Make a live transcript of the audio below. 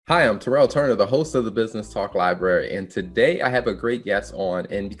Hi, I'm Terrell Turner, the host of the Business Talk Library, and today I have a great guest on.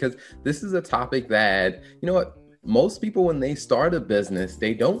 And because this is a topic that, you know what, most people when they start a business,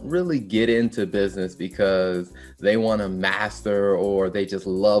 they don't really get into business because they want to master or they just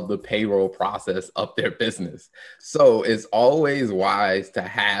love the payroll process of their business. So it's always wise to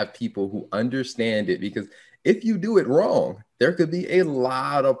have people who understand it because if you do it wrong, there could be a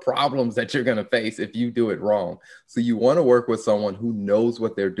lot of problems that you're going to face if you do it wrong. So you want to work with someone who knows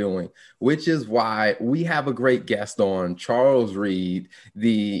what they're doing, which is why we have a great guest on, Charles Reed,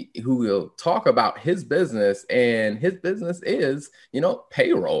 the who will talk about his business, and his business is,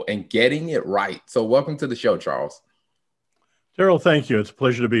 payroll and getting it right. So welcome to the show, Charles. Daryl, thank you. It's a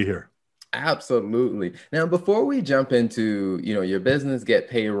pleasure to be here. Absolutely. Now, before we jump into, your business, Get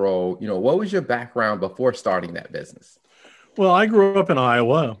Payroll, what was your background before starting that business? Well, I grew up in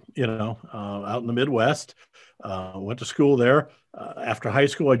Iowa, out in the Midwest. Went to school there. After high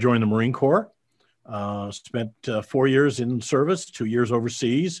school, I joined the Marine Corps. Spent 4 years in service, 2 years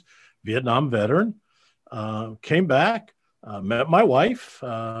overseas, Vietnam veteran. Came back, met my wife,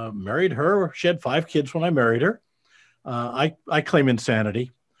 married her. She had 5 kids when I married her. I claim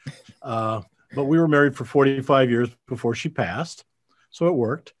insanity, but we were married for 45 years before she passed, so it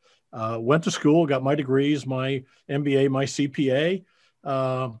worked. Went to school, got my degrees, my MBA, my CPA,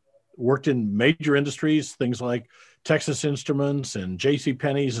 worked in major industries, things like Texas Instruments and J.C.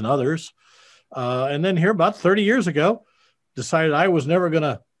 Penney's and others. And then here about 30 years ago, decided I was never going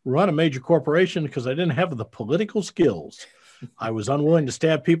to run a major corporation because I didn't have the political skills. I was unwilling to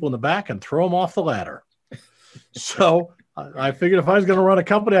stab people in the back and throw them off the ladder. So I figured if I was going to run a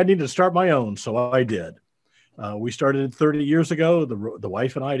company, I needed to start my own. So I did. We started 30 years ago, the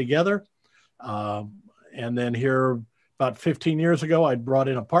wife and I together. And then here about 15 years ago, I brought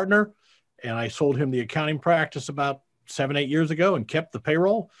in a partner and I sold him the accounting practice about 7, 8 years ago and kept the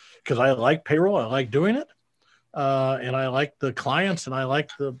payroll because I like payroll. I like doing it. And I like the clients and I like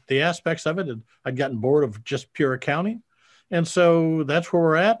the aspects of it. And I'd gotten bored of just pure accounting. And so that's where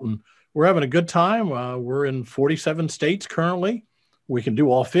we're at. And we're having a good time. We're in 47 states currently. We can do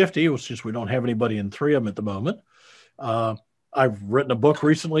all 50. It's just we don't have anybody in 3 of them at the moment. I've written a book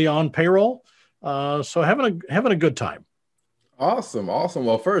recently on payroll. So having a good time. Awesome, awesome.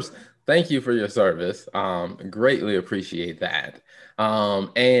 Well, first, thank you for your service. Greatly appreciate that.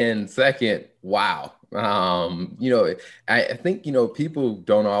 And second, wow. I think, people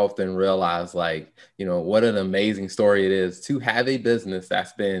don't often realize like, what an amazing story it is to have a business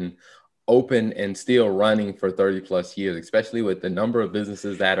that's been open and still running for 30 plus years, especially with the number of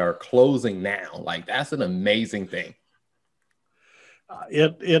businesses that are closing now. Like that's an amazing thing.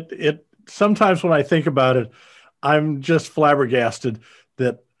 It sometimes when I think about it, I'm just flabbergasted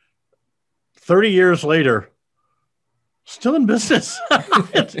that 30 years later, still in business.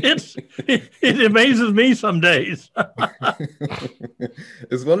 It amazes me some days.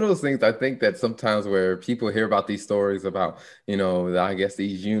 It's one of those things I think that sometimes where people hear about these stories about, I guess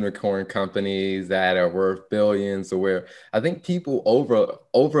these unicorn companies that are worth billions or where I think people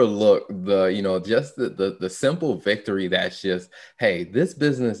overlook the, just the simple victory that's just, hey, this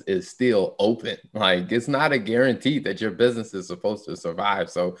business is still open. Like it's not a guarantee that your business is supposed to survive.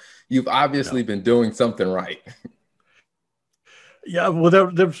 So you've Yeah. obviously been doing something right. Yeah, well,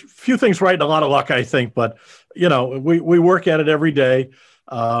 there's a few things right and a lot of luck, I think, but we work at it every day.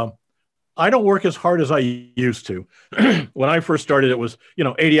 Uh, I don't work as hard as I used to. When I first started, it was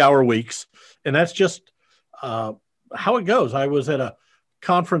 80-hour weeks, and that's just uh, how it goes. I was at a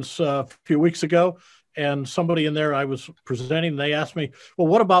conference a few weeks ago, and somebody in there I was presenting, and they asked me, "Well,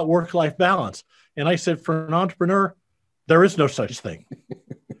 what about work-life balance?" And I said, "For an entrepreneur, there is no such thing.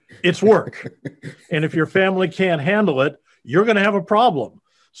 It's work. And if your family can't handle it, you're going to have a problem.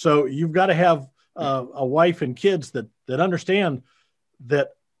 So you've got to have a wife and kids that understand that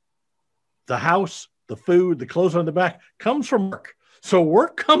the house, the food, the clothes on the back comes from work. So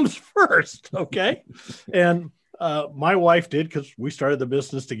work comes first, okay? And my wife did because we started the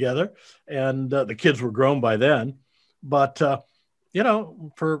business together, and the kids were grown by then. But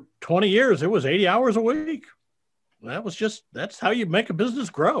for 20 years, it was 80 hours a week. That's how you make a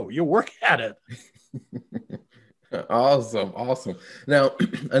business grow. You work at it. Awesome, awesome. Now,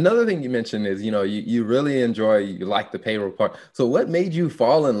 another thing you mentioned is, you really you like the payroll part. So what made you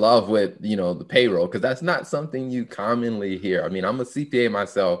fall in love with, the payroll? Because that's not something you commonly hear. I mean, I'm a CPA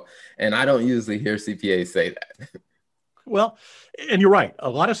myself, and I don't usually hear CPAs say that. Well, and you're right. A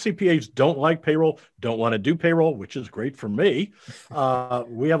lot of CPAs don't like payroll, don't want to do payroll, which is great for me.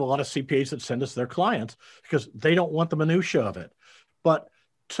 We have a lot of CPAs that send us their clients because they don't want the minutia of it. But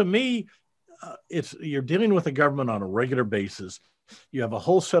to me, it's you're dealing with the government on a regular basis. You have a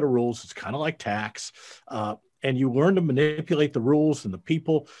whole set of rules. It's kind of like tax. And you learn to manipulate the rules and the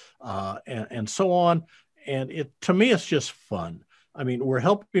people and so on. And to me, it's just fun. I mean, we're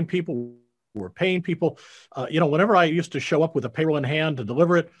helping people. We're paying people. Whenever I used to show up with a payroll in hand to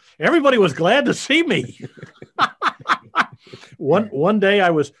deliver it, everybody was glad to see me. One day I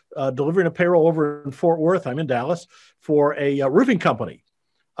was delivering a payroll over in Fort Worth. I'm in Dallas for a roofing company.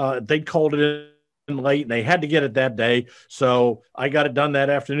 They'd called it in late and they had to get it that day. So I got it done that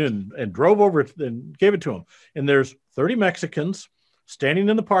afternoon and drove over and gave it to them. And there's 30 Mexicans standing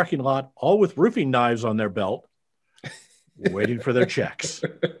in the parking lot, all with roofing knives on their belt, waiting for their checks.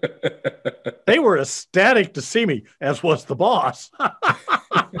 They were ecstatic to see me, as was the boss.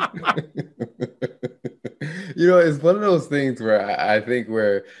 It's one of those things where I think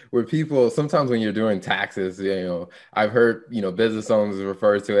where people sometimes when you're doing taxes, I've heard, business owners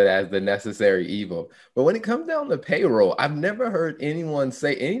refer to it as the necessary evil. But when it comes down to payroll, I've never heard anyone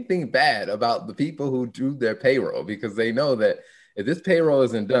say anything bad about the people who do their payroll because they know that if this payroll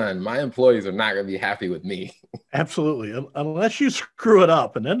isn't done, my employees are not going to be happy with me. Absolutely. Unless you screw it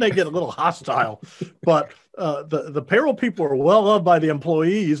up and then they get a little hostile. But the payroll people are well loved by the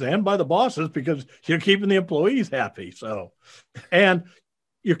employees and by the bosses because you're keeping the employees happy. And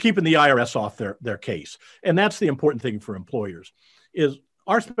you're keeping the IRS off their case. And that's the important thing for employers is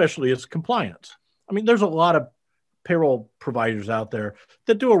our specialty is compliance. I mean, there's a lot of payroll providers out there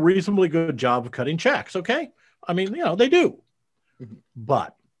that do a reasonably good job of cutting checks. Okay. I mean, they do.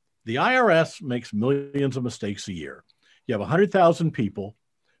 But the IRS makes millions of mistakes a year. You have 100,000 people,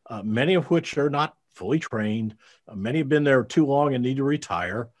 many of which are not fully trained. Many have been there too long and need to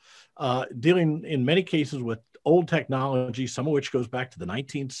retire, dealing in many cases with old technology, some of which goes back to the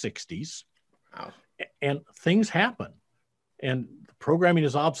 1960s. Wow. And things happen. And the programming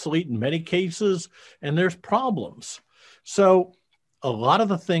is obsolete in many cases, and there's problems. So a lot of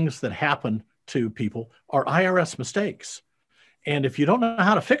the things that happen to people are IRS mistakes. And if you don't know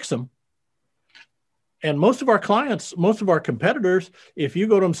how to fix them, and most of our clients, most of our competitors, if you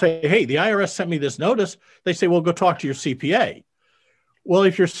go to them and say, hey, the IRS sent me this notice, they say, well, go talk to your CPA. Well,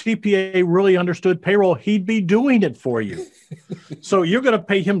 if your CPA really understood payroll, he'd be doing it for you. So you're going to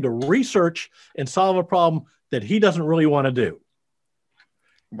pay him to research and solve a problem that he doesn't really want to do.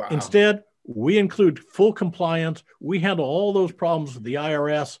 Wow. Instead, we include full compliance. We handle all those problems with the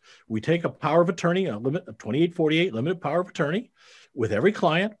IRS. We take a power of attorney, a 2848 limited power of attorney with every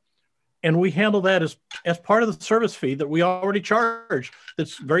client, and we handle that as part of the service fee that we already charge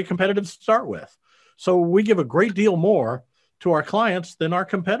that's very competitive to start with. So we give a great deal more to our clients than our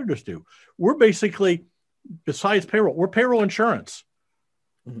competitors do. We're basically, besides payroll, we're payroll insurance.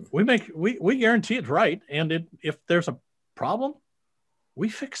 Mm-hmm. We guarantee it's right. And if there's a problem, we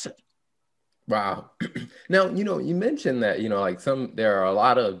fix it. Wow. Now, you mentioned that, there are a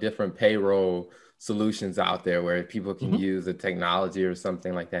lot of different payroll solutions out there where people can mm-hmm. use a technology or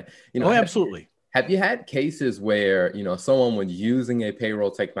something like that. Absolutely. Have you had cases where, someone was using a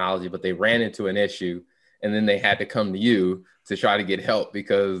payroll technology, but they ran into an issue and then they had to come to you to try to get help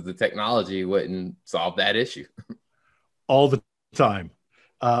because the technology wouldn't solve that issue? All the time.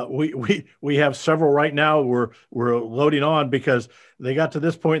 We have several right now we're loading on because they got to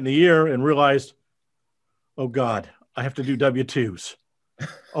this point in the year and realized, oh God, I have to do W-2s.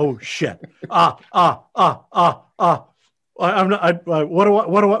 Oh shit. I'm not, what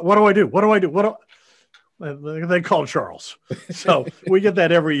do I do? They call Charles. So we get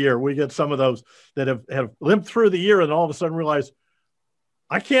that every year. We get some of those that have limped through the year and all of a sudden realize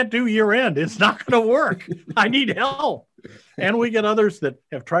I can't do year end. It's not going to work. I need help. And we get others that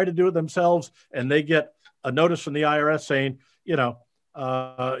have tried to do it themselves and they get a notice from the IRS saying, you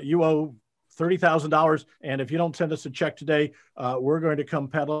owe $30,000. And if you don't send us a check today, we're going to come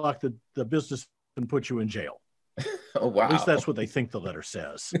padlock the business and put you in jail. Oh, wow. At least that's what they think the letter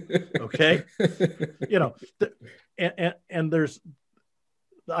says. Okay. And there's,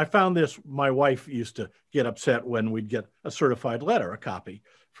 I found this, my wife used to get upset when we'd get a certified letter, a copy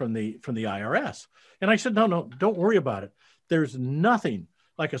from the IRS. And I said, no, don't worry about it. There's nothing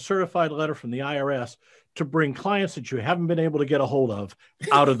like a certified letter from the IRS to bring clients that you haven't been able to get a hold of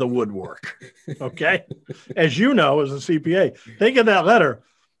out of the woodwork. Okay. As you know, as a CPA, they get that letter.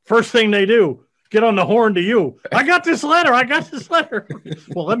 First thing they do, get on the horn to you. I got this letter.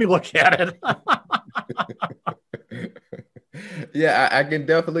 Well, let me look at it. Yeah, I can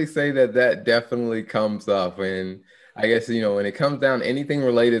definitely say that definitely comes up. And I guess, when it comes down to anything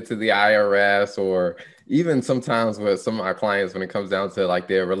related to the IRS or even sometimes with some of our clients, when it comes down to like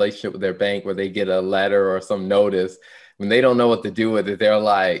their relationship with their bank, where they get a letter or some notice, when they don't know what to do with it, they're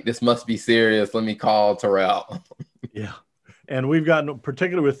like, this must be serious. Let me call Terrell. Yeah. And we've gotten,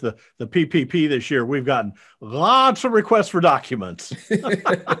 particularly with the PPP this year, we've gotten lots of requests for documents.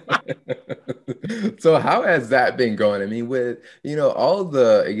 So how has that been going? I mean, with, all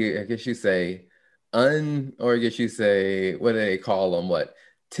the, I guess you say or I guess you say, what do they call them? What,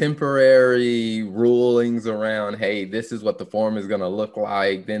 temporary rulings around, hey, this is what the form is going to look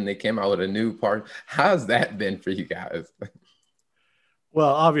like. Then they came out with a new part. How's that been for you guys? Well,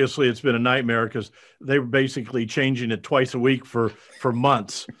 obviously, it's been a nightmare because they were basically changing it twice a week for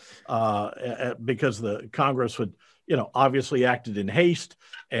months because the Congress would, obviously acted in haste,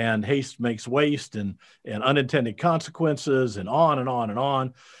 and haste makes waste and unintended consequences and on and on and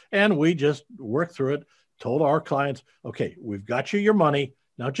on. And we just worked through it, told our clients, okay, we've got you your money.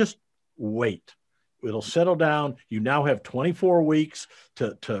 Now just wait. It'll settle down. You now have 24 weeks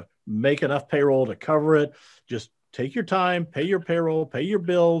to make enough payroll to cover it. Just take your time, pay your payroll, pay your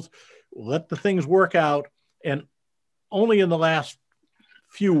bills, let the things work out. And only in the last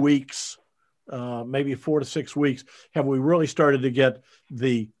few weeks, maybe 4 to 6 weeks, have we really started to get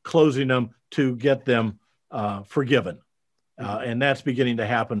the closing them to get them forgiven. And that's beginning to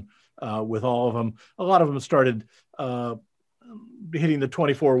happen with all of them. A lot of them started hitting the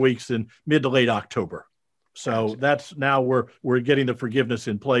 24 weeks in mid to late October. So gotcha. That's now we're getting the forgiveness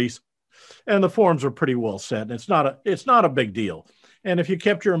in place. And the forms are pretty well set, and it's not a big deal. And if you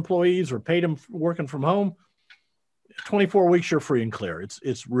kept your employees or paid them working from home, 24 weeks, you're free and clear.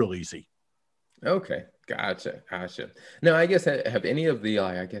 It's real easy. Okay. Gotcha. Now, I guess have any of the,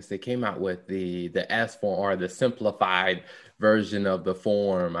 I guess they came out with the S form or the simplified version of the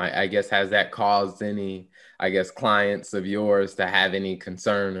form. I guess, has that caused any, I guess, clients of yours to have any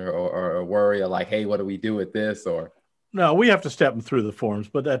concern or worry, or like, hey, what do we do with this? Or no, we have to step them through the forms,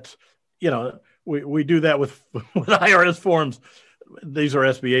 but that's, we do that with IRS forms. These are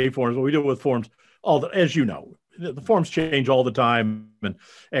SBA forms, but we do it with forms as you know, the forms change all the time,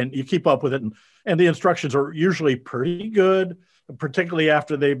 and you keep up with it. And the instructions are usually pretty good, particularly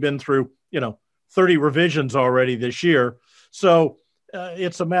after they've been through, 30 revisions already this year. So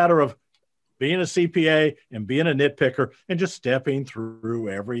it's a matter of being a CPA and being a nitpicker and just stepping through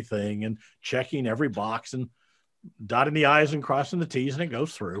everything and checking every box and dotting the I's and crossing the T's, and it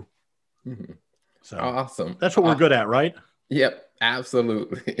goes through. Mm-hmm. So awesome. That's what we're good at, right? Yep,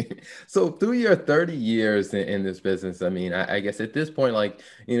 absolutely. So through your 30 years in this business, I mean, I guess at this point, like,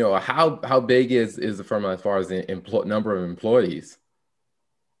 how big is the firm as far as the number of employees?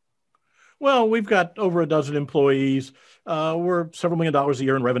 Well, we've got over a dozen employees. We're several $1 million a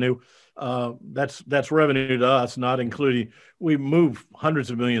year in revenue. That's revenue to us, not including, we move hundreds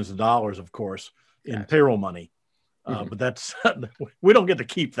of millions of dollars, of course, in gotcha. Payroll money. But that's, we don't get to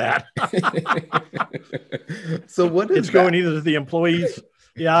keep that. So what is it's going either to the employees.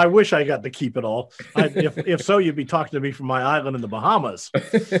 Yeah, I wish I got to keep it all. If so, you'd be talking to me from my island in the Bahamas.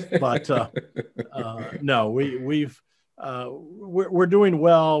 But no, we're doing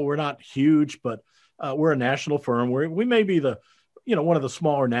well. We're not huge, but we're a national firm. We may be one of the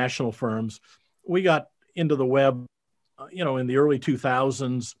smaller national firms. We got into the web, in the early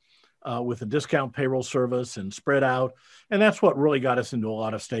 2000s. With a discount payroll service and spread out. And that's what really got us into a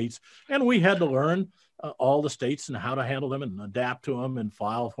lot of states. And we had to learn all the states and how to handle them and adapt to them and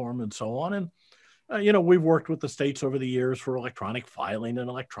file for them and so on. And, we've worked with the states over the years for electronic filing and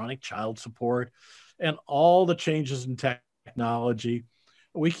electronic child support and all the changes in technology.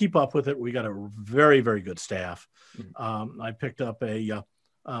 We keep up with it. We got a very, very good staff. I picked up a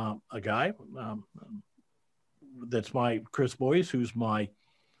guy that's Chris Boyce, who's my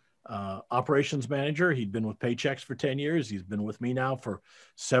operations manager. He'd been with Paychex for 10 years. He's been with me now for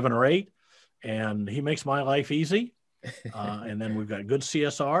 7 or 8, and he makes my life easy. And then we've got good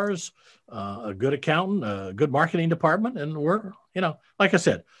CSRs, a good accountant, a good marketing department. And we're, like I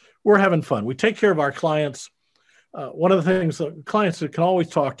said, we're having fun. We take care of our clients. One of the things, clients that can always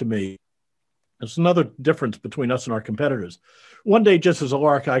talk to me, it's another difference between us and our competitors. One day, just as a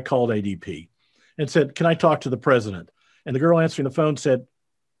lark, I called ADP and said, "Can I talk to the president?" And the girl answering the phone said,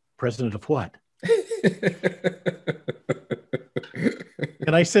 "President of what?"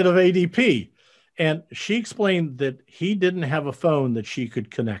 And I said, "Of ADP." And she explained that he didn't have a phone that she could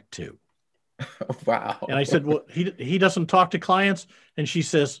connect to. Wow. And I said, "Well, he doesn't talk to clients?" And she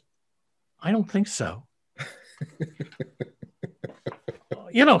says, "I don't think so."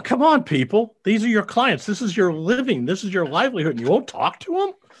 Come on, people. These are your clients. This is your living. This is your livelihood. And you won't talk to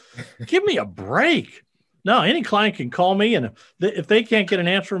them? Give me a break. No, any client can call me, and if they can't get an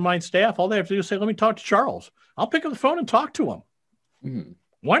answer from my staff, all they have to do is say, "Let me talk to Charles." I'll pick up the phone and talk to them.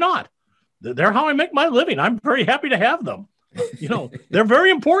 Why not? They're how I make my living. I'm very happy to have them. They're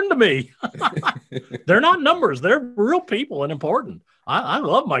very important to me. They're not numbers. They're real people and important. I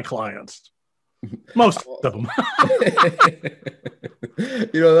love my clients. Most of them.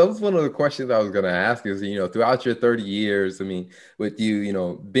 That was one of the questions I was going to ask is, throughout your 30 years, I mean, with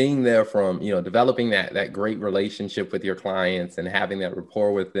you, being there from, developing that great relationship with your clients and having that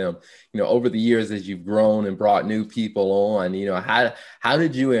rapport with them, over the years as you've grown and brought new people on, how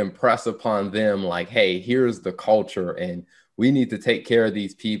did you impress upon them like, hey, here's the culture and we need to take care of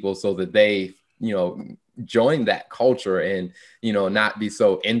these people so that they, join that culture and, not be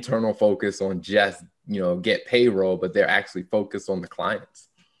so internal focused on just, get payroll, but they're actually focused on the clients?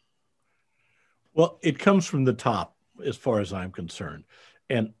 Well, it comes from the top as far as I'm concerned.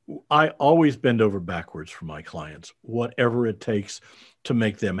 And I always bend over backwards for my clients, whatever it takes to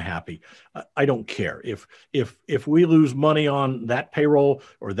make them happy. I don't care if we lose money on that payroll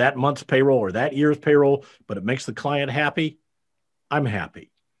or that month's payroll or that year's payroll, but it makes the client happy. I'm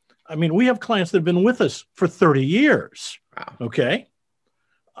happy. I mean, we have clients that have been with us for 30 years. Wow. Okay.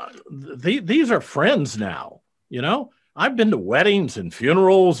 These are friends now, I've been to weddings and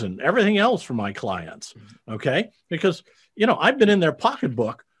funerals and everything else for my clients. Okay. Because, I've been in their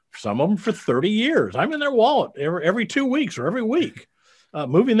pocketbook, some of them for 30 years. I'm in their wallet every 2 weeks or every week,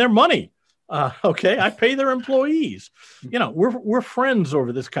 moving their money. Okay. I pay their employees. We're friends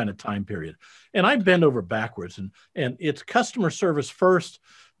over this kind of time period. And I bend over backwards and it's customer service first.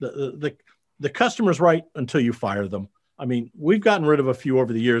 The customer's right until you fire them. I mean, we've gotten rid of a few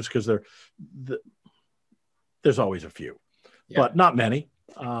over the years because there's always a few, but not many.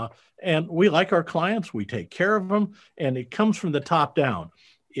 And we like our clients. We take care of them. And it comes from the top down.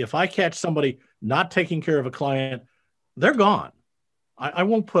 If I catch somebody not taking care of a client, they're gone. I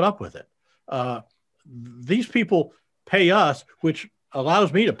won't put up with it. These people pay us, which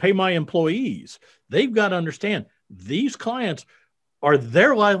allows me to pay my employees. They've got to understand these clients are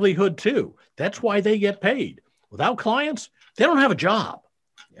their livelihood too. That's why they get paid. Without clients, they don't have a job.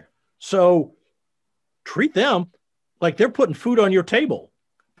 Yeah. So treat them like they're putting food on your table,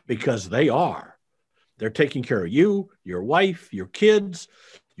 because they are. They're taking care of you, your wife, your kids,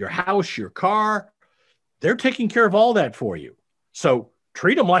 your house, your car. They're taking care of all that for you. So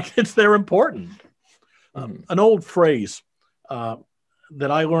treat them like they're important. An old phrase that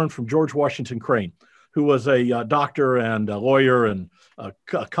I learned from George Washington Crane, who was a doctor and a lawyer and a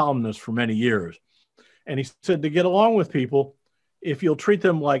columnist for many years. And he said, to get along with people, if you'll treat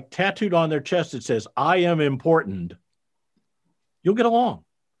them like tattooed on their chest, it says, I am important, you'll get along.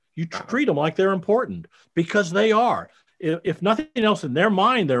 You treat them like they're important, because they are. If nothing else, in their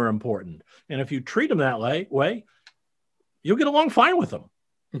mind, they're important. And if you treat them that way, you'll get along fine with them.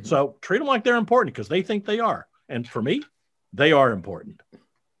 Mm-hmm. So treat them like they're important, because they think they are. And for me, they are important.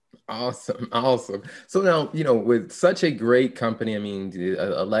 Awesome. So now, with such a great company, I mean,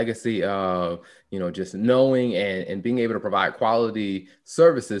 a legacy of, just knowing and being able to provide quality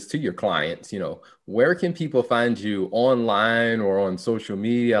services to your clients, where can people find you online or on social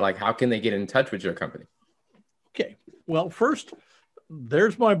media? Like, how can they get in touch with your company? Okay. Well, first,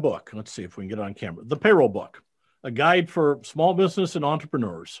 there's my book. Let's see if we can get it on camera. The Payroll Book, a guide for small business and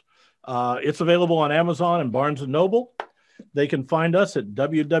entrepreneurs. It's available on Amazon and Barnes & Noble. They can find us at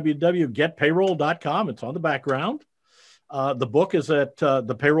www.getpayroll.com. It's on the background. The book is at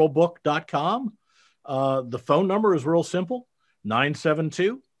thepayrollbook.com. The phone number is real simple,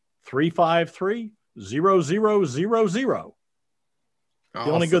 972-353-0000. The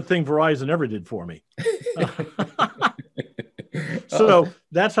only good thing Verizon ever did for me. So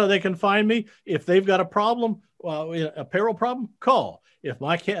that's how they can find me. If they've got a problem, a payroll problem, call. If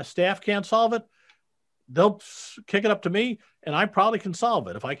my staff can't solve it, they'll kick it up to me, and I probably can solve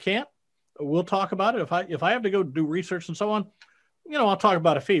it. If I can't, we'll talk about it. If I have to go do research and so on, I'll talk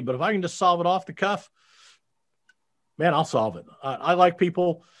about a fee. But if I can just solve it off the cuff, man, I'll solve it. I like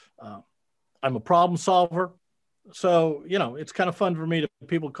people. I'm a problem solver. So, it's kind of fun for me to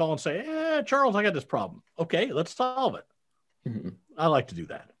people call and say, Charles, I got this problem. Okay, let's solve it. Mm-hmm. I like to do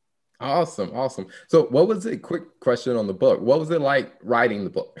that. Awesome. So what was it? Quick question on the book. What was it like writing the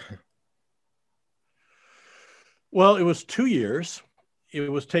book? Well, it was 2 years.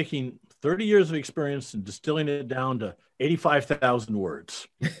 It was taking 30 years of experience and distilling it down to 85,000 words.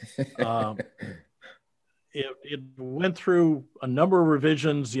 It went through a number of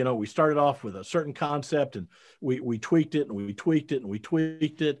revisions. We started off with a certain concept, and we tweaked it, and we tweaked it, and we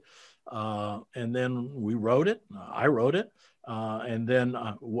tweaked it. And then we wrote it. I wrote it. And then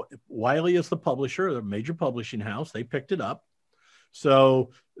Wiley is the publisher, the major publishing house. They picked it up.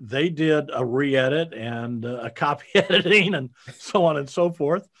 So they did a re-edit and a copy editing and so on and so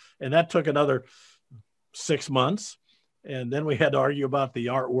forth. And that took another 6 months. And then we had to argue about the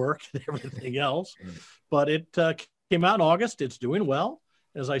artwork and everything else. But it came out in August. It's doing well.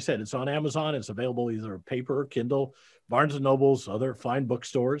 As I said, it's on Amazon. It's available either paper, Kindle, Barnes and Nobles, other fine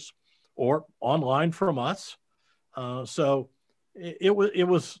bookstores, or online from us. So it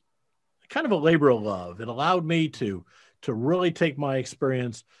was kind of a labor of love. It allowed me to really take my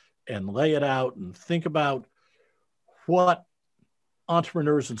experience and lay it out and think about what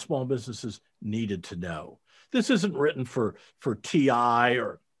entrepreneurs and small businesses needed to know. This isn't written for TI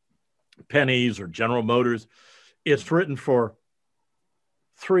or Pennies or General Motors. It's written for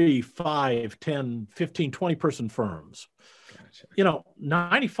 3, 5, 10, 15, 20 person firms. Gotcha.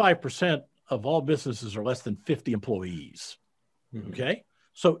 95% of all businesses are less than 50 employees. Mm-hmm. Okay.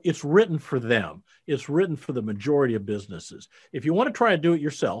 So it's written for them. It's written for the majority of businesses. If you want to try and do it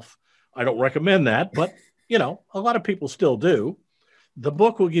yourself, I don't recommend that, but a lot of people still do. The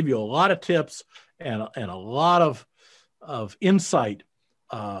book will give you a lot of tips and a lot of insight.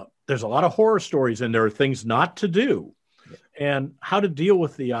 There's a lot of horror stories in there, things not to do, and how to deal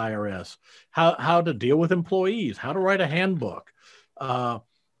with the IRS, how to deal with employees, how to write a handbook,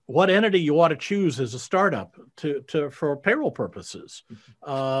 what entity you ought to choose as a startup for payroll purposes,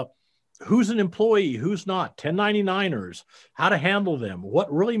 who's an employee, who's not, 1099ers, how to handle them,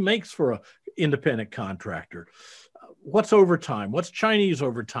 what really makes for an independent contractor, what's overtime, what's Chinese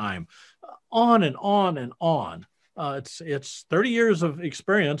overtime, on and on and on. It's 30 years of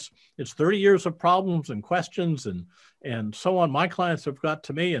experience. It's 30 years of problems and questions and so on. My clients have got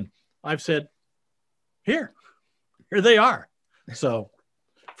to me and I've said, here they are. So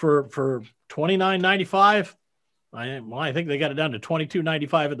for $29.95, I think they got it down to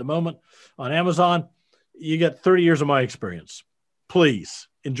 $22.95 at the moment on Amazon. You get 30 years of my experience. Please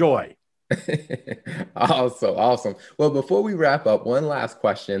enjoy. Awesome. Well, before we wrap up, one last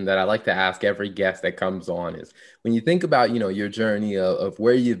question that I like to ask every guest that comes on is, when you think about, your journey of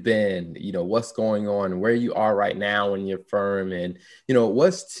where you've been, what's going on, where you are right now in your firm, and,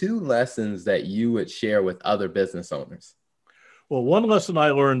 what's 2 lessons that you would share with other business owners? Well, one lesson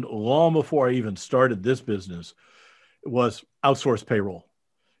I learned long before I even started this business was outsource payroll.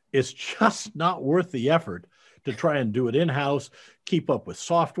 It's just not worth the effort to try and do it in-house, keep up with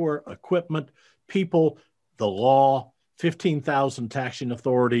software, equipment, people, the law, 15,000 taxing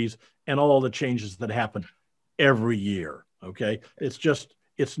authorities, and all the changes that happen every year, okay?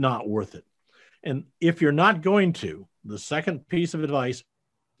 It's not worth it. And if you're not going to, the second piece of advice,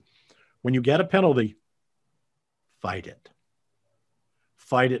 when you get a penalty, fight it.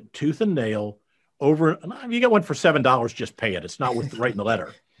 Fight it tooth and nail. If you get one for $7, just pay it. It's not worth writing the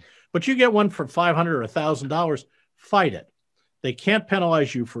letter. But you get one for $500 or $1,000, fight it. They can't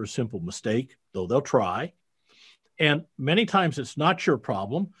penalize you for a simple mistake, though they'll try. And many times it's not your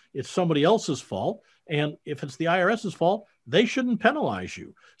problem. It's somebody else's fault. And if it's the IRS's fault, they shouldn't penalize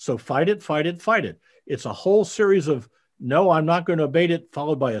you. So fight it, fight it, fight it. It's a whole series of, no, I'm not going to abate it,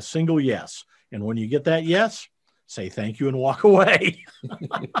 followed by a single yes. And when you get that yes, say thank you and walk away.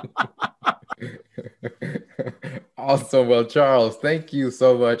 Awesome. Well, Charles, thank you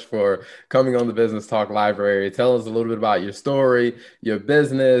so much for coming on the Business Talk Library. Tell us a little bit about your story, your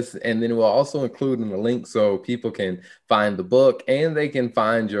business, and then we'll also include in the link so people can find the book and they can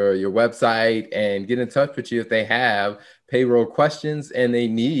find your website and get in touch with you if they have payroll questions and they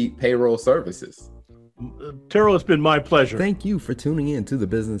need payroll services. Terrell, it's been my pleasure. Thank you for tuning in to the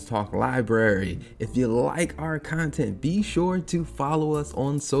Business Talk Library. If you like our content, be sure to follow us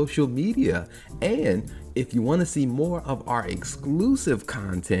on social media. And if you want to see more of our exclusive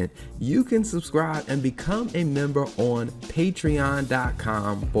content, you can subscribe and become a member on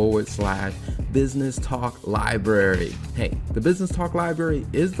patreon.com/Business Talk Library. Hey, the Business Talk Library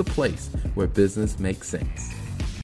is the place where business makes sense.